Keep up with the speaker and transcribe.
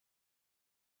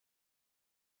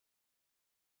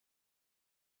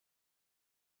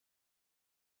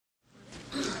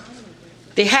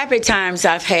The happy times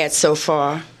I've had so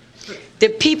far, the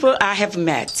people I have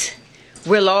met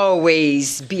will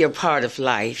always be a part of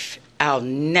life I'll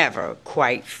never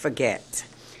quite forget.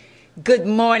 Good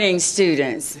morning,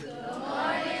 students. Good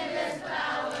morning, Miss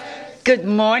Flowers. Good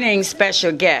morning,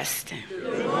 special guest.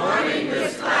 Good morning,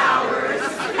 Miss Flowers.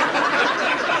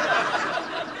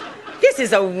 This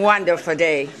is a wonderful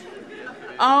day.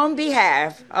 On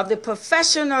behalf of the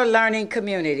professional learning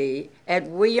community at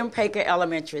William Paker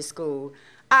Elementary School,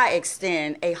 I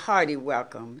extend a hearty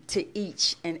welcome to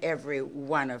each and every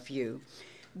one of you.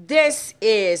 This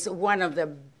is one of the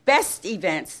best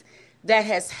events that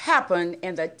has happened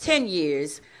in the 10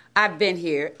 years I've been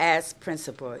here as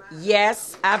principal.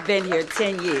 Yes, I've been here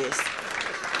 10 years.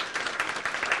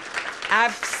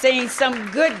 I've seen some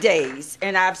good days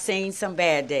and I've seen some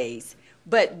bad days.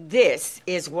 But this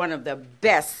is one of the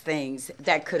best things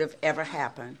that could have ever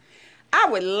happened. I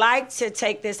would like to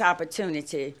take this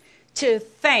opportunity to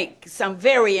thank some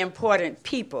very important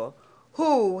people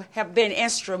who have been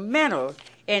instrumental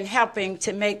in helping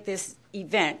to make this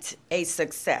event a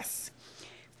success.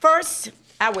 First,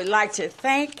 I would like to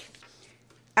thank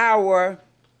our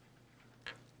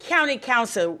county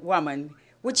councilwoman.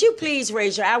 Would you please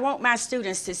raise your, I want my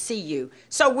students to see you.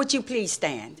 So would you please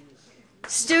stand?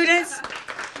 Students,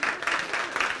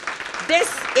 this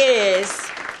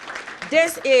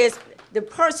is the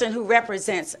person who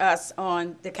represents us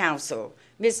on the council,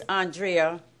 Miss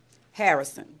Andrea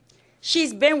Harrison.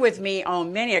 She's been with me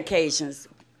on many occasions,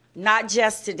 not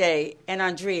just today. And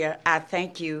Andrea, I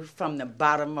thank you from the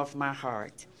bottom of my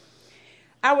heart.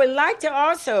 I would like to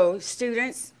also,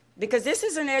 students, because this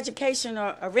is an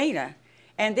educational arena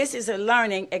and this is a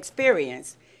learning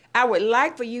experience, I would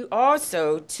like for you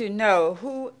also to know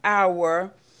who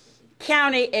our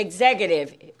county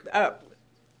executive,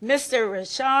 Mr.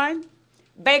 Rashawn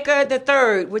Baker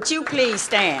III, would you please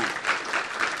stand?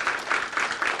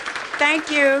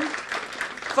 Thank you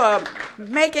for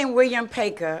making William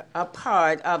Paker a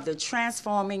part of the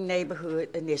Transforming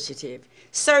Neighborhood Initiative.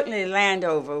 Certainly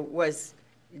Landover was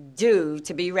due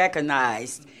to be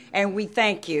recognized, and we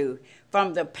thank you.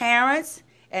 From the parents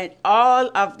and all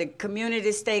of the community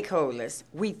stakeholders,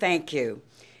 we thank you.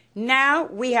 Now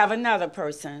we have another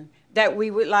person that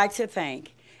we would like to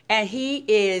thank, and he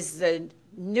is the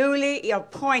newly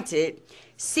appointed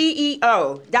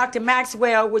CEO. Dr.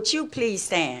 Maxwell, would you please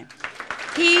stand?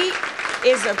 He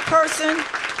is a person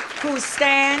who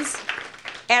stands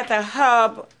at the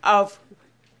hub of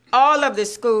all of the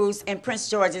schools in Prince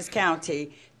George's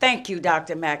County. Thank you,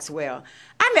 Dr. Maxwell.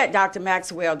 I met Dr.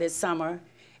 Maxwell this summer,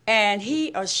 and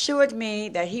he assured me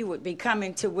that he would be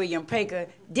coming to William Paker.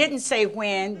 Didn't say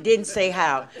when, didn't say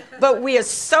how, but we are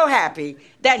so happy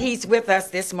that he's with us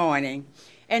this morning.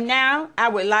 And now I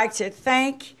would like to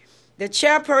thank the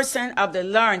chairperson of the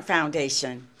Learn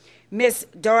Foundation, Miss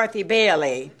Dorothy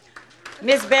Bailey.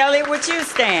 Miss Bailey, would you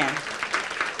stand?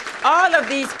 All of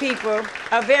these people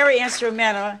are very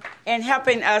instrumental in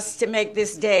helping us to make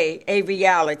this day a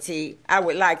reality. I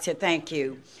would like to thank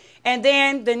you. And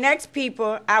then the next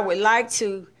people I would like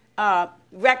to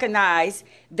recognize,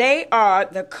 they are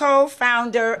the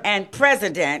co-founder and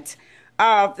president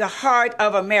of the Heart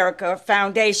of America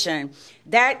Foundation.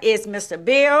 That is Mr.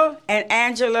 Bill and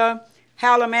Angela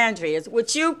Halamandrias.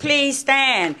 Would you please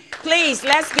stand? Please,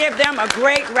 let's give them a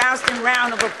great rousing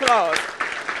round of applause.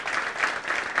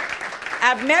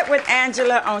 I've met with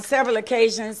Angela on several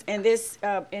occasions in this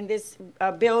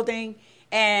building,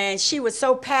 and she was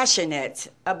so passionate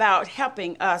about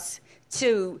helping us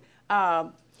to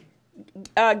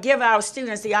give our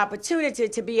students the opportunity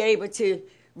to be able to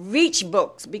reach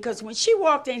books. Because when she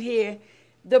walked in here,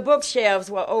 the bookshelves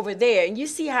were over there, and you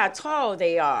see how tall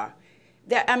they are.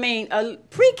 I mean, a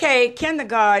pre-K,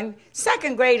 kindergarten,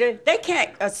 second grader, they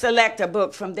can't select a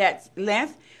book from that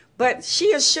length. But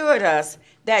she assured us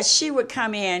that she would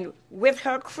come in with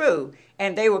her crew,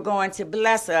 and they were going to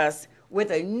bless us with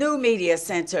a new media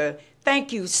center.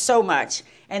 Thank you so much.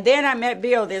 And then I met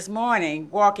Bill this morning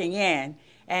walking in,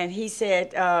 and he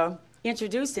said,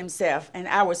 introduced himself, and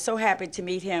I was so happy to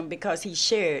meet him because he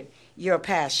shared your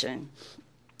passion.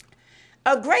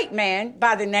 A great man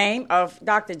by the name of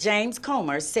Dr. James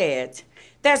Comer said,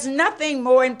 "There's nothing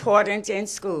more important in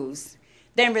schools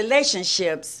than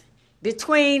relationships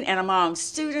between and among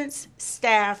students,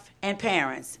 staff, and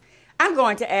parents." I'm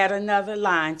going to add another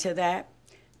line to that.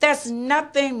 There's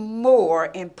nothing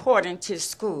more important to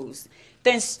schools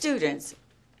than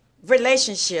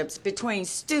relationships between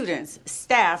students,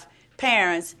 staff,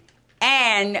 parents,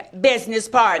 and business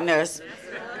partners.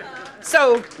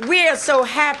 So we're so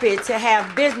happy to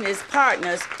have business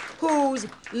partners who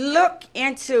look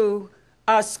into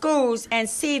schools and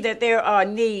see that there are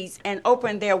needs and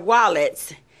open their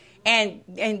wallets and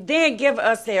then give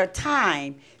us their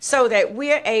time so that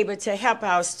we're able to help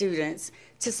our students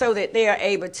so that they are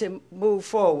able to move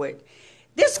forward.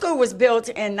 This school was built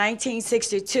in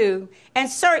 1962, and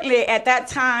certainly at that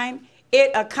time,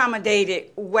 it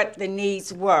accommodated what the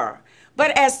needs were.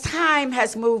 But as time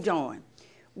has moved on,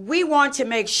 we want to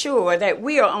make sure that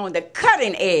we are on the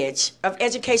cutting edge of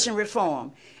education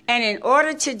reform. And in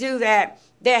order to do that,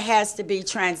 there has to be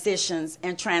transitions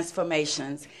and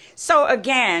transformations. So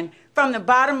again, from the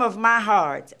bottom of my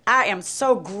heart, I am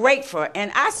so grateful,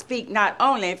 and I speak not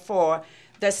only for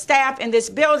the staff in this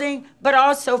building, but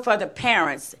also for the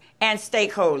parents and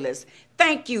stakeholders.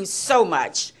 Thank you so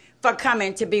much for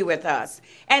coming to be with us.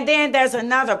 And then there's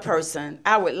another person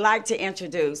I would like to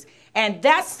introduce, and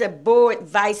that's the board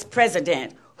vice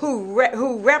president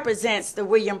who represents the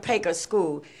William Packer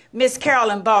School, Miss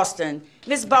Carolyn Boston.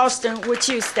 Miss Boston, would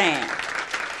you stand?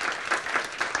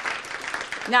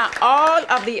 Now, all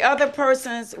of the other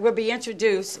persons will be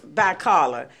introduced by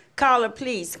Carla. Carla,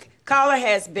 please. Carla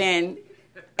has been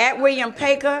at William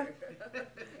Packer.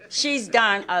 She's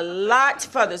done a lot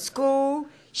for the school.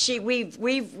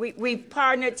 We've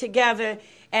partnered together.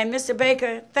 And Mr.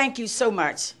 Baker, thank you so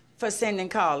much for sending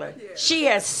Carla. She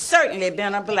has certainly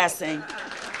been a blessing.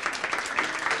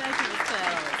 Thank you, Ms.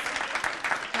 Flowers.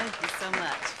 Thank you so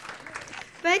much.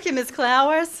 Thank you, Ms.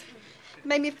 Flowers.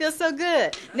 Made me feel so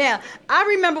good. Now, I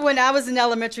remember when I was in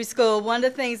elementary school, one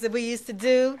of the things that we used to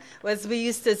do was we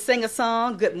used to sing a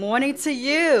song, "Good morning to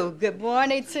you, good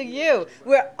morning to you."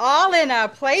 We're all in our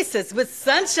places with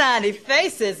sunshiny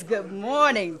faces. Good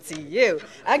morning to you.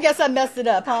 I guess I messed it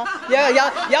up, huh?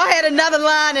 Y'all had another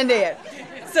line in there.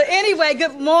 So anyway,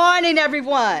 good morning,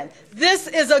 everyone. This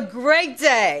is a great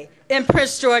day in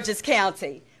Prince George's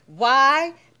County.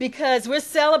 Why? Because we're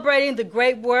celebrating the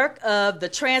great work of the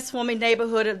Transforming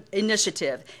Neighborhood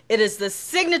Initiative. It is the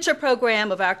signature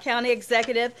program of our county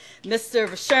executive, Mr.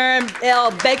 Sherm L.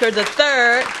 Baker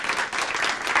III,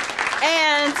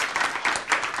 and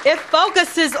it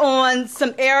focuses on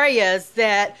some areas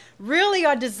that really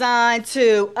are designed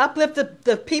to uplift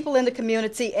the people in the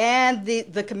community and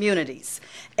the communities.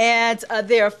 And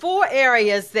there are 4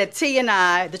 areas that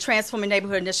TNI, the Transforming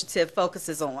Neighborhood Initiative,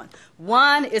 focuses on.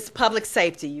 One is public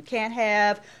safety. You can't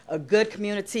have a good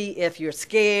community if you're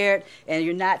scared and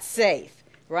you're not safe,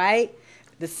 right?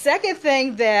 The second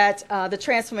thing that the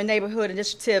Transforming Neighborhood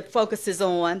Initiative focuses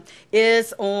on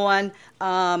is on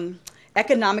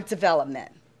economic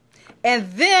development.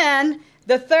 And then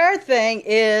the third thing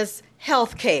is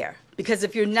health care. Because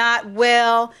if you're not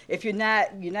well, if you're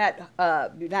not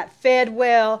fed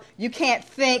well, you can't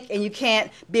think and you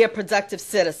can't be a productive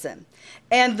citizen.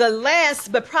 And the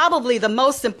last, but probably the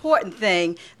most important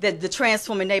thing that the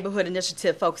Transforming Neighborhood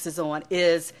Initiative focuses on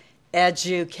is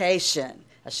education.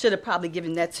 I should have probably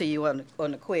given that to you on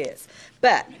the quiz.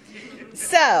 But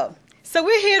so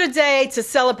we're here today to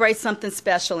celebrate something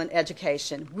special in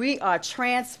education. We are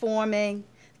transforming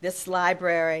this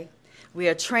library. We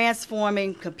are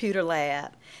transforming Computer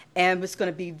Lab, and it's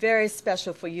going to be very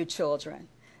special for you children.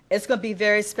 It's going to be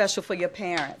very special for your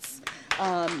parents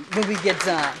when we get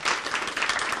done.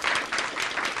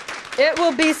 It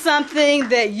will be something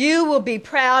that you will be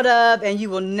proud of and you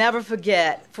will never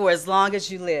forget for as long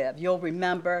as you live. You'll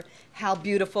remember how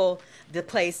beautiful the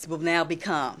place will now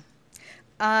become.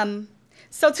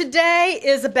 So today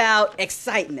is about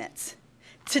excitement.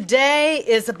 Today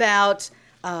is about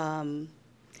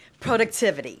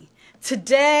productivity.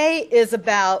 Today is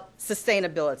about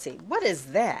sustainability. What is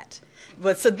that?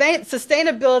 Well,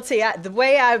 sustainability, the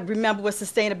way I remember what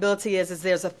sustainability is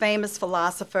there's a famous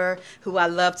philosopher who I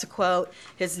love to quote.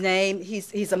 His name,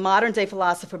 he's a modern day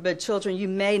philosopher, but children, you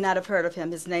may not have heard of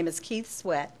him. His name is Keith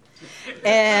Sweat.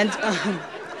 And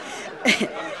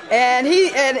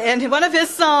and one of his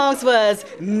songs was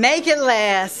make it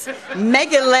last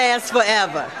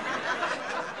forever.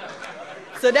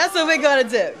 So that's what we're going to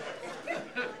do.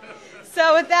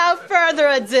 So without further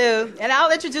ado, and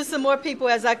I'll introduce some more people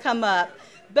as I come up,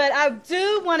 but I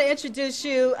do want to introduce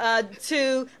you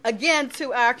to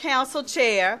our council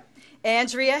chair,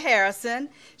 Andrea Harrison.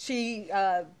 She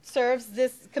serves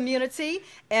this community,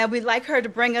 and we'd like her to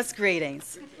bring us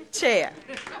greetings. Chair.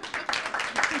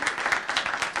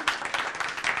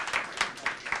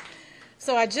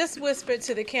 So I just whispered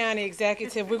to the county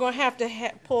executive, we're going to have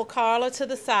to pull Carla to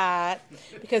the side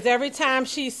because every time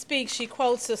she speaks, she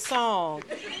quotes a song.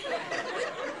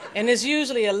 And it's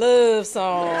usually a love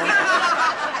song.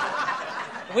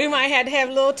 We might have to have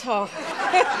a little talk.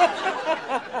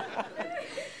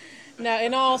 Now,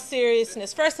 in all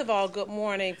seriousness, first of all, good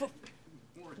morning.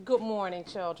 Good morning,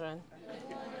 children.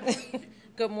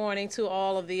 Good morning to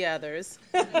all of the others.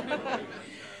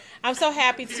 I'm so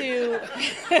happy to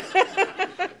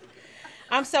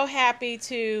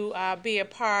be a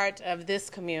part of this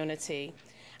community.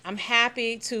 I'm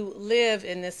happy to live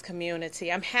in this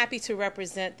community. I'm happy to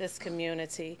represent this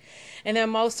community. And then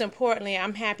most importantly,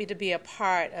 I'm happy to be a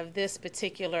part of this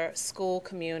particular school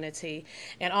community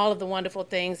and all of the wonderful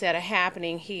things that are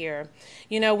happening here.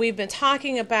 You know, we've been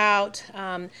talking about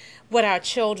what our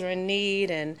children need,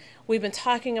 and we've been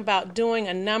talking about doing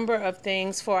a number of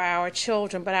things for our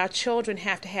children, but our children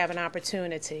have to have an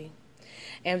opportunity.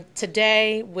 And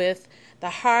today, with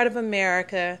the Heart of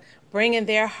America bringing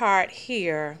their heart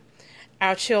here,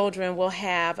 our children will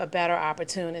have a better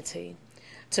opportunity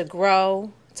to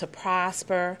grow, to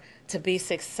prosper, to be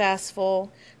successful,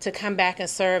 to come back and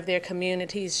serve their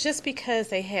communities just because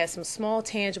they had some small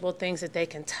tangible things that they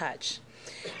can touch.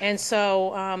 And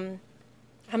so I'm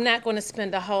not going to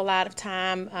spend a whole lot of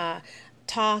time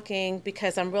talking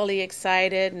because I'm really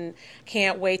excited and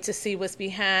can't wait to see what's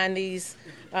behind these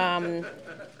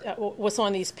what's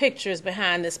on these pictures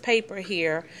behind this paper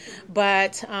here.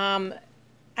 But I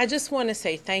just want to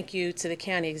say thank you to the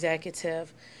county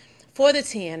executive for the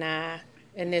TNI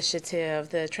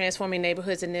initiative, the Transforming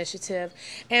Neighborhoods initiative,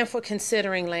 and for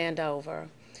considering Landover.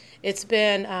 It's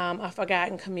been a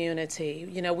forgotten community.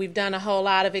 You know, we've done a whole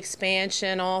lot of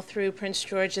expansion all through Prince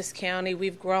George's County.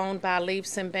 We've grown by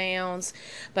leaps and bounds,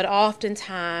 but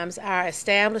oftentimes our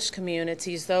established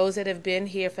communities, those that have been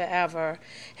here forever,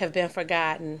 have been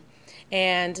forgotten.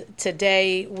 And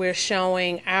today we're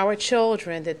showing our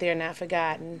children that they're not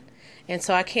forgotten. And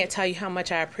so I can't tell you how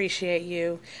much I appreciate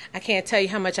you. I can't tell you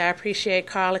how much I appreciate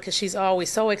Carla because she's always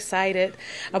so excited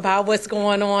about what's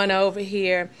going on over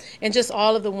here and just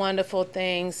all of the wonderful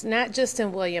things, not just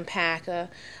in William Packer,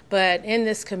 but in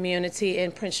this community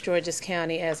in Prince George's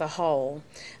County as a whole.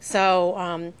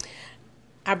 So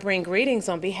I bring greetings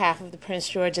on behalf of the Prince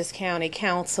George's County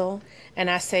Council, and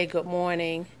I say good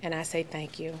morning, and I say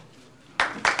thank you.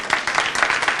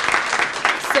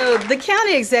 So the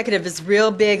county executive is real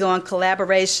big on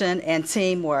collaboration and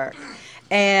teamwork.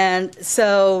 And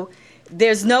so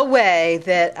there's no way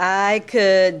that I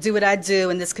could do what I do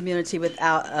in this community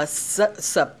without a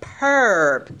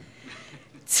superb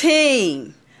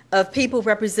team of people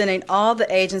representing all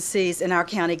the agencies in our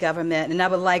county government. And I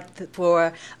would like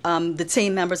for the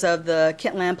team members of the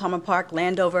Kentland, Palmer Park,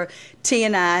 Landover,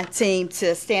 TNI team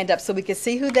to stand up so we can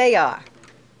see who they are.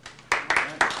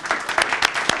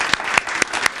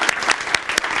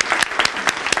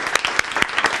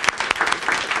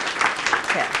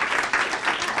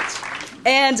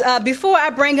 And before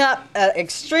I bring up an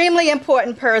extremely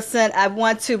important person, I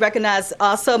want to recognize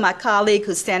also my colleague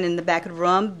who's standing in the back of the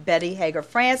room, Betty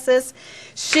Hager-Francis.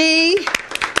 She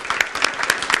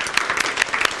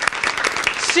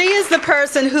is the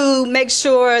person who makes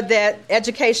sure that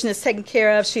education is taken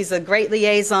care of. She's a great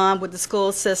liaison with the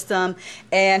school system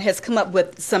and has come up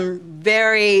with some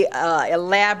very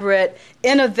elaborate,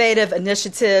 innovative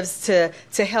initiatives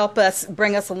to help us,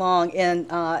 bring us along in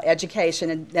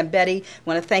education. And Betty, I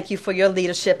want to thank you for your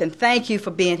leadership and thank you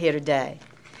for being here today.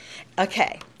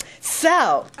 Okay,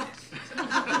 so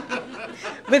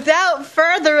without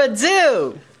further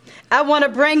ado, I want to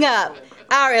bring up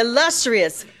our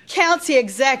illustrious County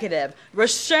Executive,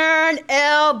 Rashern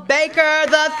L. Baker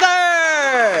III.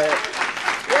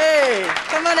 Yay.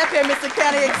 Come on up here, Mr.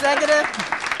 County Executive.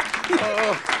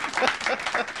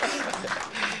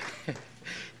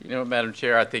 You know, Madam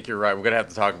Chair, I think you're right. We're going to have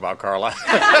to talk about Carla.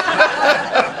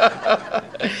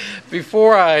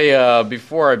 Before I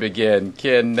begin,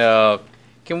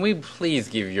 can we please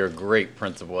give your great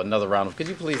principal another round of, could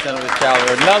you please send Ms.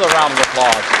 Challenger another round of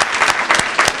applause?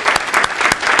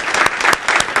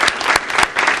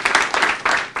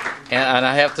 And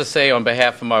I have to say, on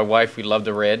behalf of my wife, we love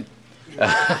the red.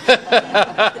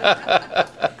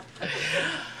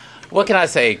 What can I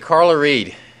say? Carla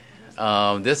Reed,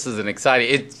 this is an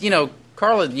exciting,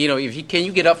 Carla, can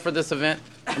you get up for this event?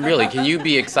 Really, can you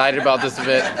be excited about this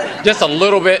event? Just a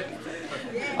little bit.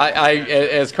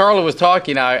 As Carla was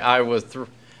talking, I was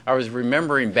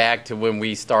remembering back to when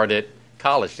we started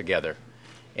college together.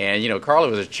 And, Carla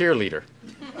was a cheerleader.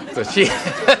 So she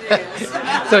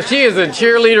is in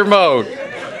cheerleader mode.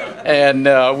 And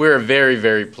we're very,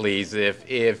 very pleased.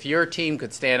 If your team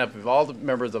could stand up, if all the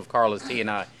members of Carla's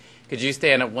TNI, could you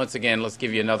stand up once again? Let's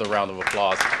give you another round of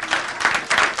applause.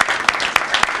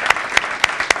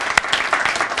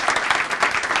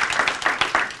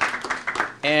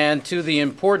 And to the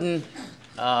important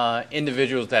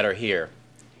individuals that are here,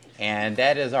 and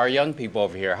that is our young people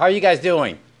over here. How are you guys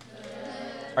doing? Good.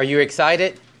 Are you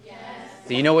excited? Yes.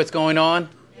 Do you know what's going on?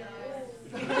 Yes.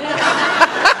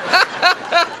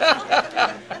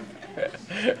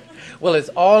 Well, it's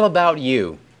all about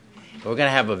you. We're going to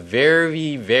have a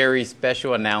very, very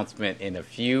special announcement in a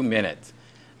few minutes.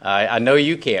 I know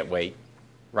you can't wait,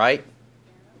 right?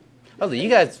 Oh, you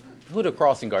guys, who are the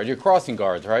crossing guards? You're crossing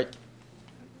guards, right?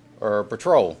 Or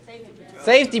patrol?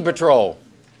 Safety patrol.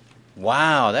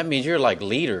 Wow, that means you're like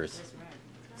leaders.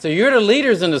 So you're the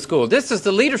leaders in the school. This is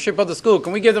the leadership of the school.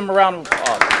 Can we give them a round of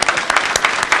applause?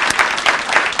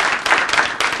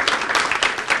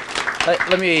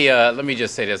 Let me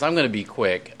just say this. I'm going to be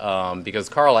quick because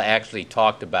Carla actually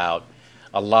talked about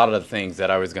a lot of the things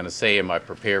that I was going to say in my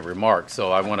prepared remarks.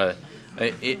 So I want to,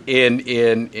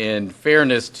 in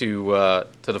fairness to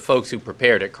the folks who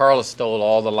prepared it, Carla stole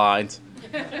all the lines,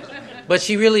 but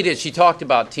she really did. She talked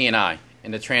about TNI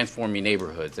and the transforming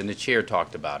neighborhoods, and the chair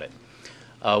talked about it.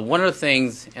 One of the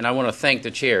things, and I want to thank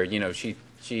the chair. You know, she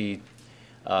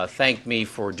thanked me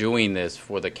for doing this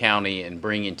for the county and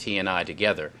bringing TNI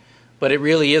together. But it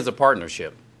really is a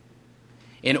partnership.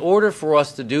 In order for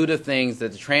us to do the things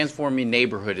that the transforming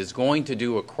neighborhood is going to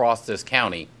do across this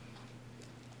county,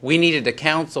 we needed the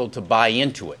council to buy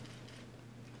into it.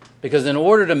 Because in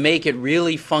order to make it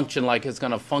really function like it's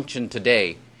going to function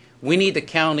today, we need the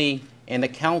county and the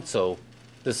council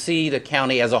to see the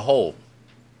county as a whole,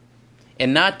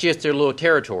 and not just their little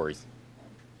territories.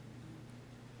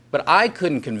 But I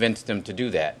couldn't convince them to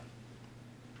do that.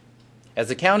 As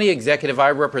a county executive,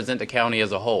 I represent the county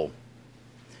as a whole.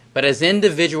 But as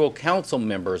individual council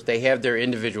members, they have their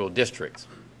individual districts.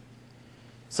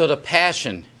 So the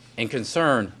passion and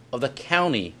concern of the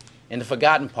county and the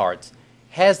forgotten parts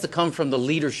has to come from the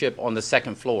leadership on the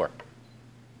second floor.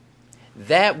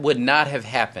 That would not have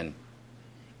happened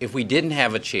if we didn't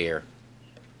have a chair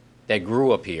that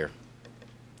grew up here,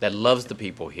 that loves the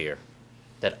people here,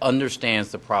 that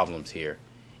understands the problems here,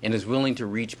 and is willing to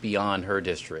reach beyond her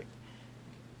district.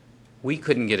 We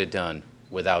couldn't get it done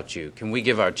without you. Can we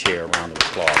give our chair a round of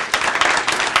applause?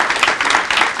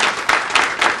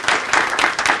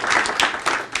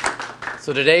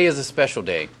 So today is a special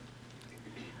day.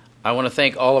 I want to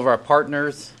thank all of our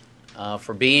partners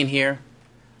for being here.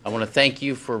 I want to thank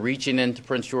you for reaching into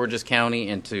Prince George's County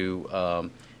and to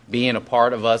being a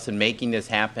part of us and making this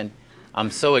happen.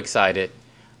 I'm so excited.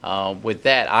 With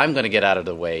that, I'm going to get out of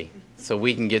the way so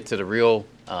we can get to the real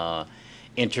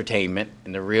entertainment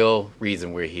and the real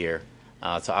reason we're here.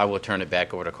 So I will turn it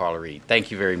back over to Carla Reed. Thank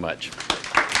you very much.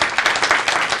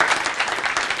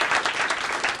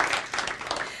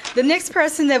 The next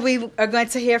person that we are going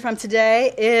to hear from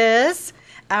today is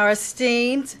our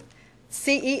esteemed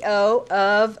CEO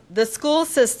of the school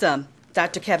system,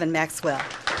 Dr. Kevin Maxwell.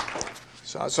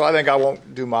 So I think I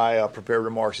won't do my prepared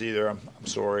remarks either. I'm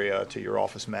sorry to your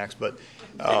office, Max, but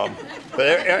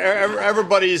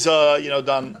everybody's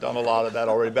done a lot of that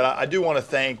already. But I do want to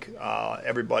thank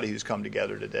everybody who's come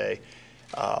together today.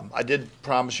 I did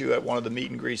promise you at one of the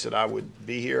meet and greets that I would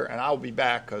be here, and I'll be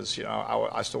back because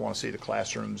I still want to see the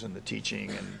classrooms and the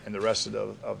teaching and the rest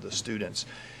of the students.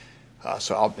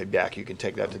 So I'll be back. You can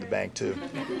take that to the bank too.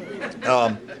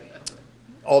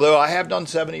 Although I have done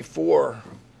 74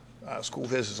 school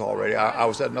visits already. I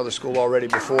was at another school already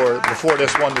before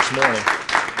this one this morning.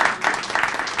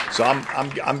 So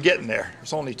I'm getting there.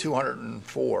 It's only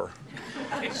 204,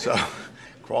 so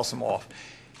cross them off.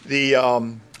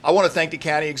 I want to thank the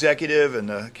county executive and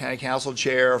the county council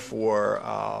chair for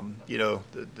the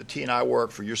TNI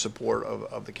work, for your support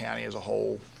of the county as a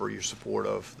whole, for your support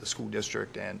of the school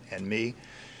district and me.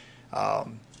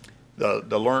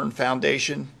 The Learn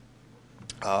Foundation.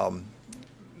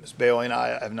 Ms. Bailey and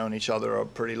I have known each other a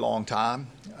pretty long time.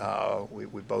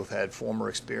 We both had former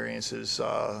experiences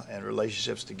and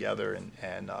relationships together,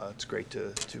 and it's great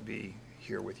to be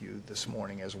here with you this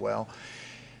morning as well.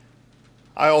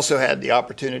 I also had the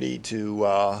opportunity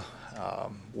to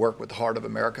work with the Heart of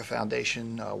America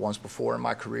Foundation once before in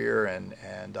my career,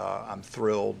 and I'm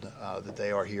thrilled that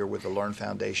they are here with the Learn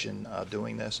Foundation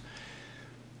doing this.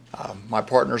 My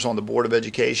partners on the Board of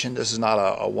Education, this is not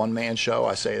a one-man show.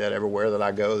 I say that everywhere that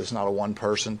I go. This is not a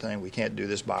one-person thing. We can't do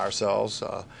this by ourselves.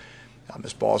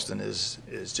 Ms. Boston is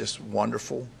just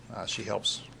wonderful. She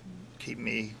helps keep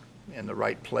me in the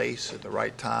right place at the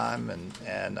right time,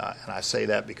 and I say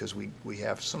that because we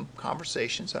have some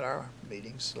conversations at our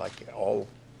meetings, like all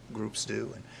groups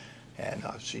do, and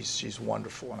she's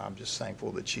wonderful, and I'm just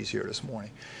thankful that she's here this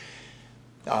morning.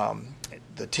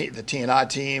 The TNI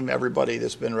team, everybody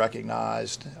that's been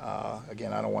recognized.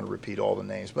 Again, I don't want to repeat all the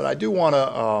names, but I do want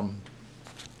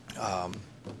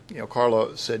to.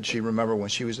 Carla said she remembered when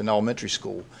she was in elementary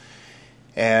school,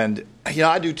 and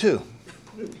I do too.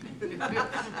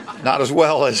 Not as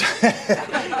well as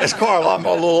Carla. I'm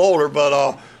a little older,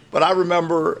 but But I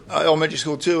remember elementary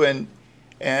school too, and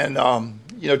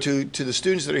you know, to the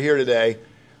students that are here today,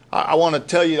 I want to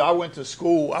tell you, I went to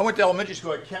elementary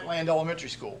school at Kentland Elementary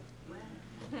School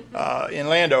in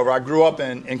Landover. I grew up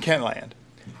in Kentland,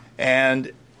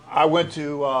 and I went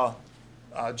to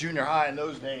junior high in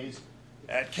those days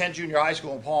at Kent Junior High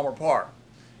School in Palmer Park.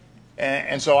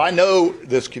 And so I know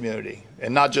this community,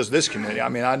 and not just this community, I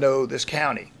mean, I know this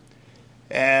county.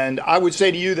 And I would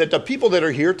say to you that the people that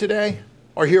are here today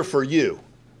are here for you.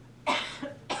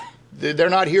 They're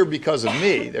not here because of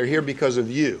me, they're here because of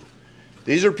you.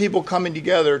 These are people coming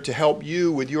together to help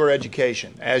you with your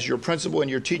education, as your principal and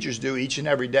your teachers do each and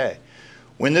every day.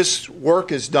 When this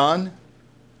work is done,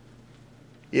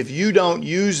 if you don't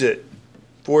use it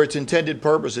for its intended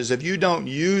purposes, if you don't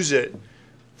use it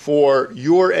for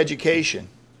your education,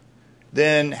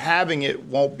 then having it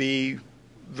won't be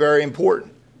very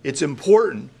important. It's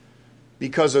important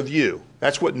because of you.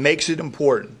 That's what makes it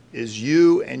important, is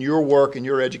you and your work and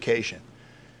your education.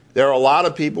 There are a lot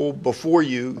of people before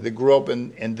you that grew up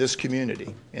in this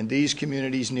community, in these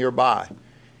communities nearby.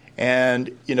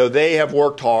 And, you know, they have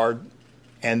worked hard,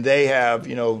 and they have,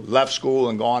 you know, left school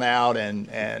and gone out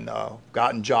and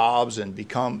gotten jobs and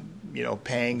become, you know,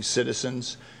 paying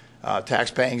citizens,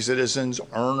 tax-paying citizens,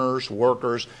 earners,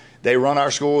 workers. They run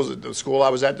our schools. At the school I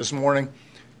was at this morning,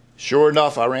 sure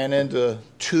enough, I ran into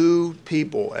 2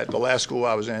 people at the last school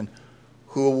I was in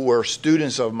who were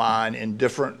students of mine in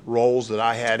different roles that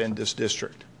I had in this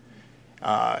district.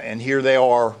 And here they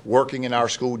are working in our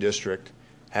school district,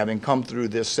 having come through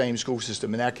this same school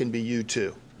system, and that can be you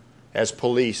too, as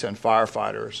police and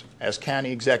firefighters, as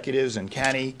county executives and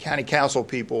county council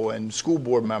people and school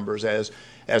board members,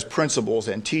 as principals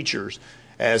and teachers,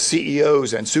 as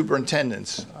CEOs and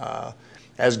superintendents,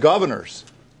 as governors,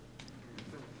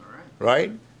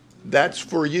 right? That's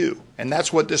for you, and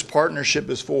that's what this partnership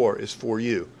is for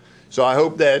you. So I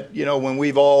hope that, you know, when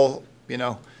we've all, you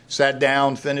know, sat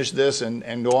down, finished this,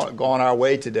 and gone our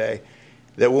way today,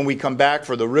 that when we come back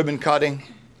for the ribbon cutting,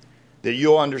 that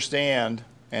you'll understand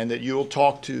and that you'll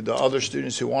talk to the other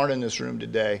students who aren't in this room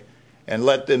today and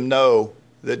let them know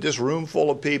that this room full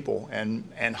of people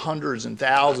and hundreds and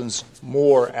thousands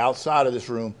more outside of this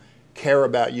room care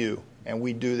about you, and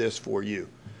we do this for you.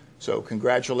 So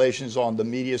congratulations on the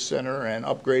media center and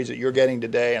upgrades that you're getting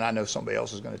today, and I know somebody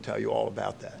else is going to tell you all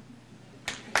about that.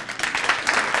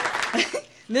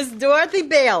 Miss Dorothy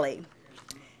Bailey.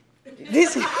 She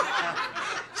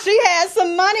had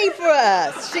some money for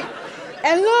us.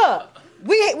 And look,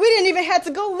 we didn't even have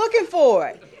to go looking for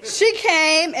it. She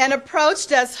came and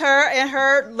approached us, her and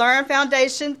her Learn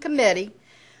Foundation committee,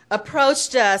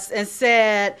 approached us and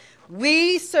said,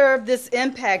 we serve this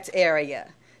impact area.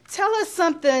 Tell us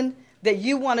something that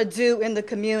you want to do in the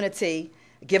community.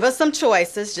 Give us some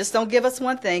choices. Just don't give us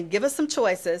one thing. Give us some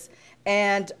choices,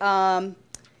 and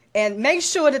make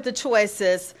sure that the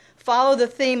choices follow the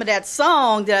theme of that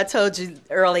song that I told you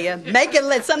earlier. Make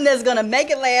it something that's going to make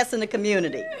it last in the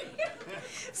community.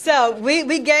 So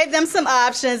we gave them some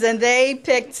options, and they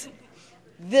picked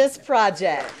this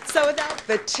project. So without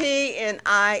the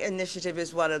TNI initiative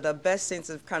is one of the best things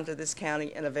that have come to this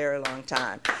county in a very long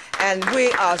time. And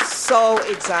we are so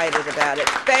excited about it.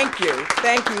 Thank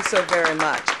you so very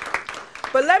much.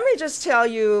 But let me just tell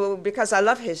you, because I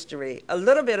love history, a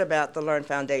little bit about the Learn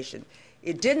Foundation.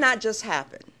 It did not just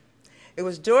happen. It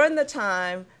was during the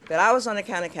time that I was on the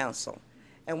county council,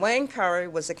 and Wayne Curry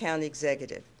was the county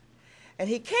executive. And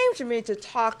he came to me to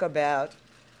talk about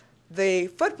the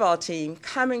football team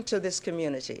coming to this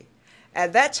community.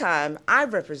 At that time, I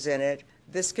represented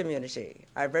this community.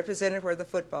 I represented where the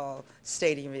football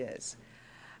stadium is.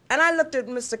 And I looked at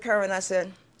Mr. Curry and I said,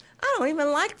 I don't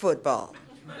even like football.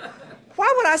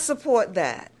 Why would I support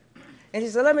that? And he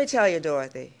said, let me tell you,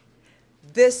 Dorothy,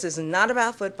 this is not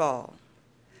about football,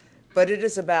 but it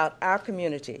is about our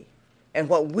community and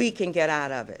what we can get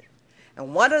out of it.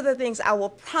 And one of the things I will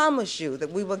promise you that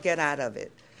we will get out of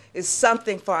it is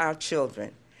something for our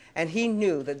children. And he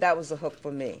knew that that was a hook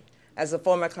for me as a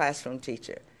former classroom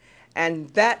teacher. And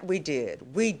that we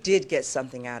did. We did get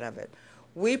something out of it.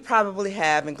 We probably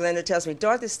have, and Glenda tells me,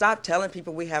 Dorothy, stop telling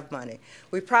people we have money.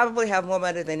 We probably have more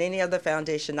money than any other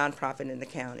foundation, nonprofit in the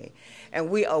county. And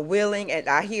we are willing, and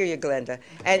I hear you, Glenda,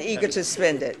 and eager to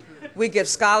spend it. We give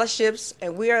scholarships,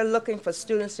 and we are looking for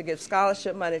students to give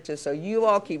scholarship money to. So you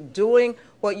all keep doing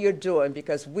what you're doing,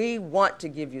 because we want to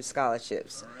give you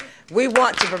scholarships. We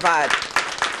want to provide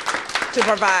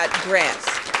grants.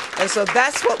 And so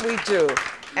that's what we do.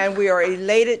 And we are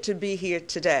elated to be here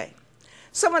today.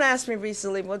 Someone asked me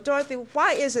recently, well, Dorothy,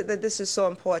 why is it that this is so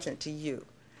important to you?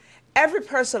 Every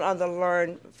person on the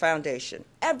Learn Foundation,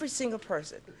 every single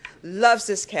person, loves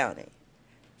this county,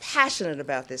 passionate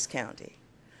about this county.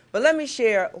 But let me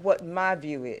share what my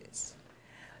view is.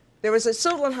 There was at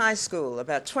Suitland High School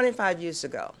about 25 years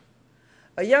ago,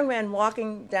 a young man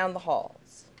walking down the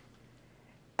halls.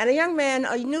 And a young man,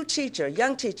 a young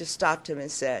teacher stopped him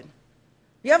and said,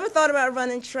 "You ever thought about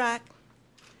running track?"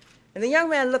 And the young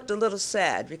man looked a little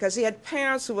sad because he had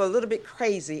parents who were a little bit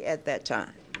crazy at that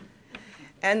time.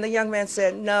 And the young man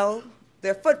said, "No,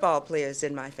 there are football players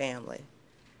in my family."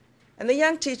 And the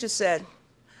young teacher said,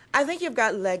 "I think you've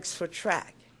got legs for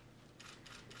track."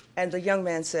 And the young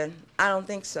man said, "I don't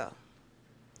think so."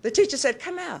 The teacher said,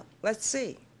 "Come out, let's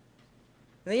see."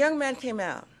 And the young man came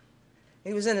out.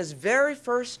 He was in his very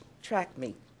first track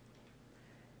meet,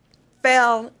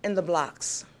 fell in the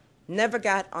blocks, never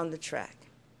got on the track.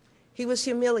 He was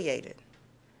humiliated.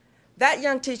 That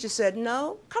young teacher said,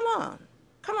 "No, come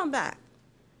on back.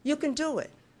 You can do it."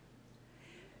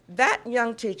 That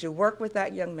young teacher worked with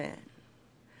that young man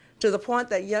to the point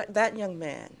that that young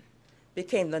man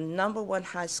became the #1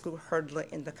 high school hurdler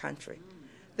in the country.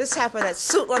 This happened at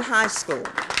Suitland High School.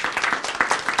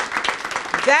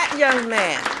 That young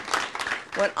man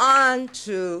went on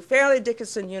to Fairleigh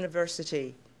Dickinson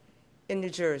University in New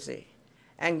Jersey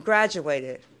and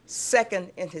graduated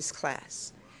second in his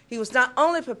class. He was not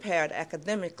only prepared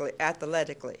academically,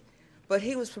 athletically, but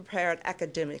he was prepared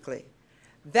academically.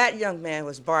 That young man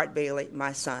was Bart Bailey,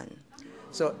 my son.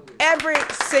 So every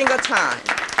single time,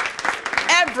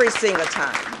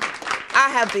 I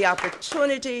have the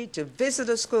opportunity to visit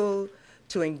a school,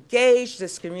 to engage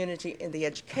this community in the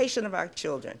education of our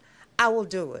children, I will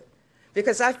do it.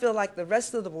 Because I feel like the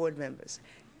rest of the board members,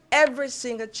 every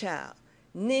single child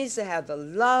needs to have the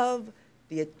love,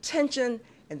 the attention,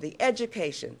 and the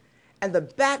education, and the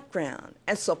background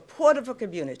and support of a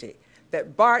community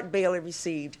that Bart Bailey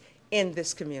received in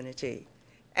this community.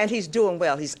 And he's doing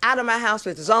well. He's out of my house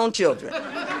with his own children.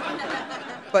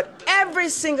 But every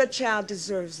single child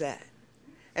deserves that.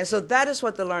 And so that is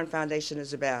what the Learn Foundation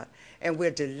is about. And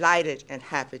we're delighted and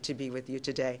happy to be with you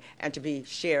today and to be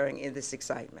sharing in this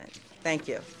excitement. Thank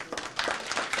you.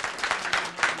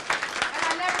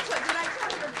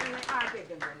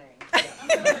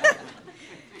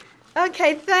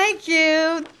 Okay, thank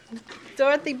you,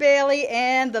 Dorothy Bailey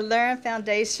and the Learn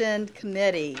Foundation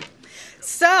Committee.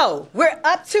 So, we're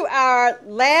up to our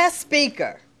last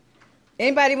speaker.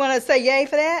 Anybody want to say yay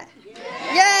for that?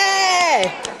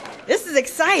 Yay! This is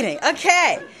exciting.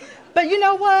 Okay. But you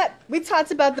know what? We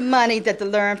talked about the money that the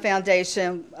Learn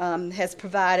Foundation has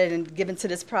provided and given to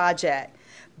this project.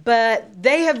 But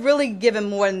they have really given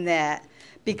more than that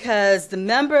because the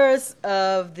members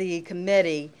of the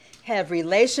committee have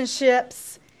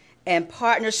relationships and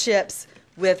partnerships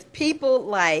with people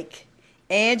like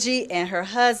Angie and her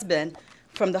husband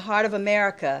from the Heart of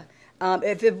America.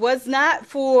 If it was not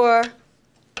for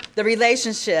the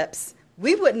relationships,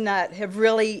 we would not have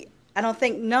really, I don't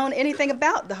think, known anything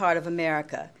about the Heart of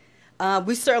America.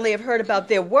 We certainly have heard about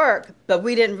their work, but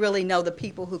we didn't really know the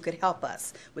people who could help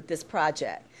us with this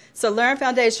project. So Learn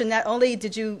Foundation, not only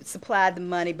did you supply the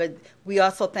money, but we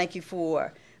also thank you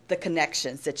for the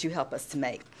connections that you help us to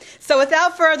make. So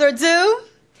without further ado,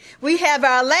 we have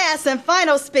our last and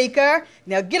final speaker.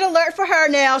 Now get alert for her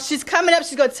now. She's coming up.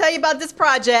 She's going to tell you about this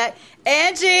project.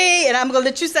 Angie, and I'm going to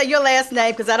let you say your last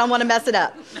name because I don't want to mess it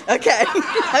up. Okay.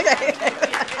 Okay.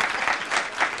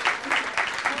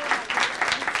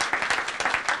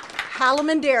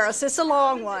 Halamandaris. It's a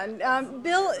long one.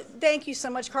 Bill, thank you so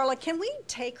much. Carla, can we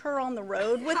take her on the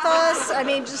road with us? I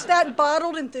mean, just that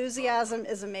bottled enthusiasm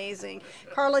is amazing.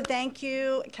 Carla, thank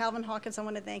you. Calvin Hawkins, I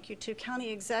want to thank you too.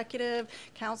 County Executive,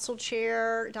 Council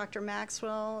Chair, Dr.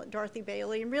 Maxwell, Dorothy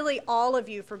Bailey, and really all of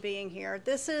you for being here.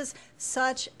 This is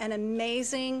such an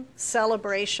amazing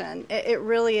celebration. It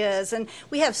really is. And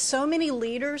we have so many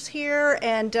leaders here,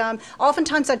 and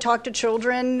oftentimes I talk to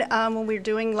children when we're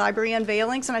doing library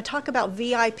unveilings, and I talk about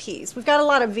VIPs. We've got a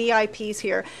lot of VIPs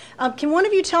here. Can one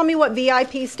of you tell me what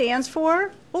VIP stands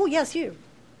for? Oh, yes, you.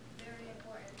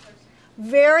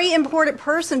 Very important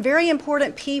person, very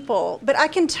important people. But I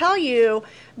can tell you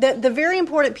that the very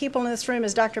important people in this room,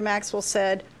 as Dr. Maxwell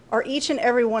said, are each and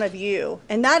every one of you.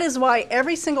 And that is why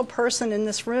every single person in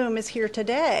this room is here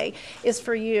today, is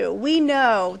for you. We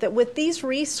know that with these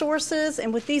resources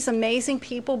and with these amazing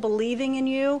people believing in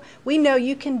you, we know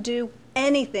you can do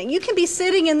anything. You can be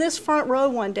sitting in this front row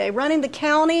one day, running the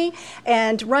county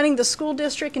and running the school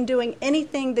district and doing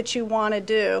anything that you want to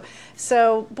do.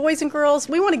 So, boys and girls,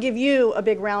 we want to give you a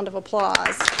big round of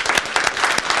applause.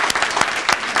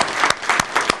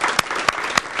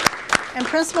 And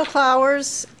Principal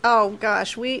Clowers, oh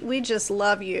gosh, we just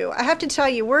love you. I have to tell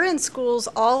you, we're in schools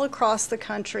all across the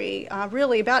country,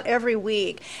 really about every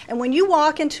week. And when you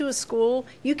walk into a school,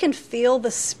 you can feel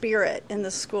the spirit in the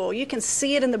school. You can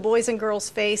see it in the boys and girls'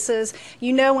 faces.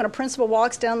 You know when a principal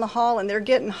walks down the hall and they're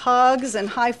getting hugs and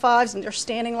high fives and they're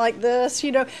standing like this,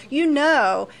 you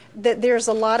know that there's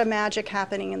a lot of magic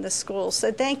happening in the school.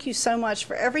 So thank you so much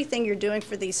for everything you're doing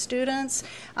for these students.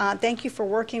 Thank you for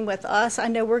working with us. I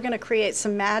know we're going to create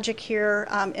some magic here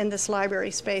in this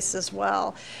library space as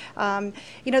well.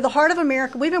 The Heart of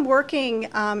America, we've been working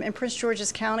in Prince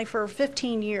George's County for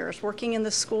 15 years, working in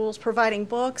the schools, providing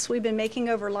books. We've been making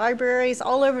over libraries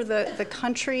all over the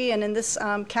country and in this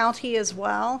county as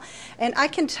well. And I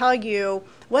can tell you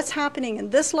what's happening in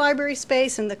this library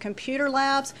space and the computer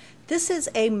labs. This is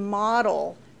a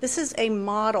model. This is a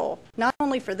model, not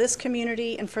only for this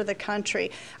community and for the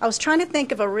country. I was trying to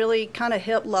think of a really kind of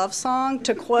hip love song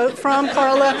to quote from,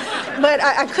 Carla, but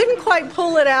I couldn't quite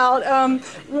pull it out.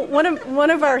 One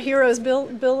of our heroes,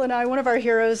 Bill and I, one of our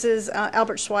heroes is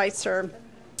Albert Schweitzer.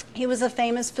 He was a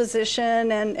famous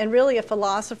physician and really a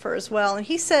philosopher as well. And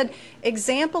he said,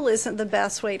 example isn't the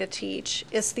best way to teach,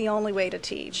 it's the only way to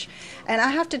teach. And I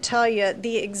have to tell you,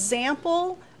 the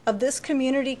example of this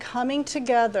community coming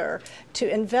together to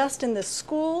invest in this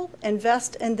school,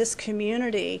 invest in this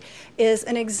community, is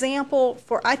an example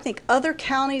for, I think, other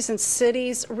counties and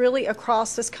cities really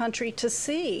across this country to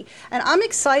see. And I'm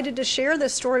excited to share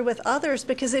this story with others,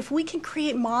 because if we can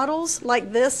create models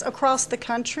like this across the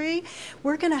country,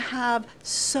 we're going to have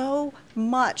so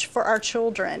much for our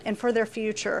children and for their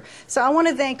future. So I want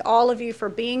to thank all of you for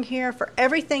being here, for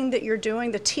everything that you're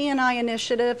doing. The TNI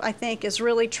initiative, I think, is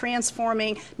really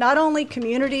transforming not only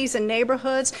communities and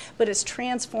neighborhoods, but it's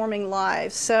transforming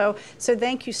lives. So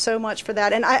thank you so much for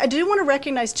that. And I do want to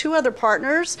recognize two other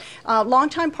partners,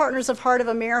 longtime partners of Heart of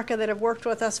America that have worked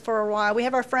with us for a while. We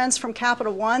have our friends from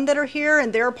Capital One that are here,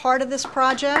 and they're a part of this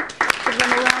project. Give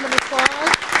them a round of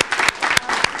applause.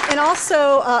 And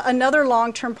also another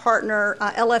long-term partner,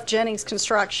 LF Jennings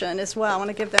Construction as well. I want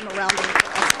to give them a round of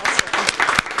applause also.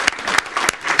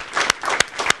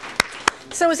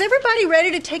 So is everybody ready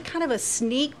to take kind of a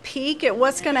sneak peek at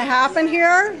what's going to happen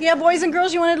here? Yeah, boys and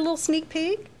girls, you wanted a little sneak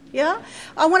peek? Yeah?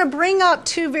 I want to bring up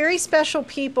two very special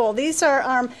people. These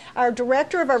are our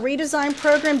director of our redesign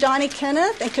program, Donnie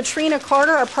Kenneth, and Katrina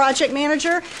Carter, our project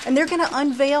manager, and they're going to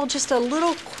unveil just a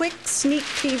little quick sneak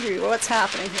preview of what's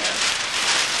happening here.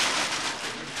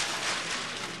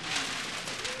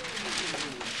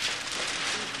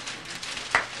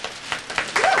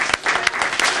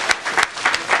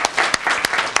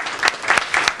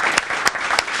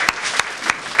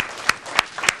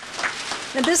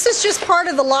 And this is just part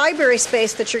of the library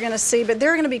space that you're going to see, but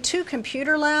there are going to be two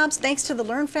computer labs thanks to the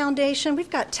Learn Foundation.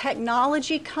 We've got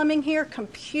technology coming here,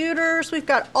 computers. We've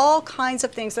got all kinds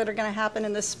of things that are going to happen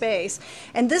in this space.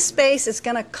 And this space is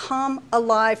going to come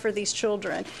alive for these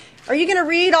children. Are you going to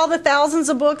read all the thousands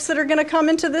of books that are going to come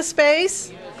into this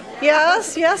space?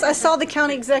 Yes, yes. I saw the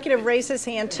county executive raise his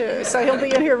hand too, so he'll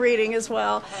be in here reading as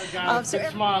well.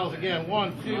 Smiles again.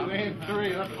 1, 2, and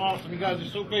 3. That's awesome. You guys are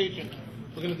so patient.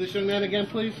 Looking at this young man again,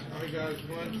 please. All right, guys.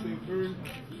 1, 2,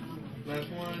 3.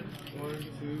 Last one. 1,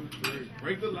 2, 3.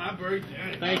 Break the library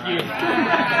down. Thank you.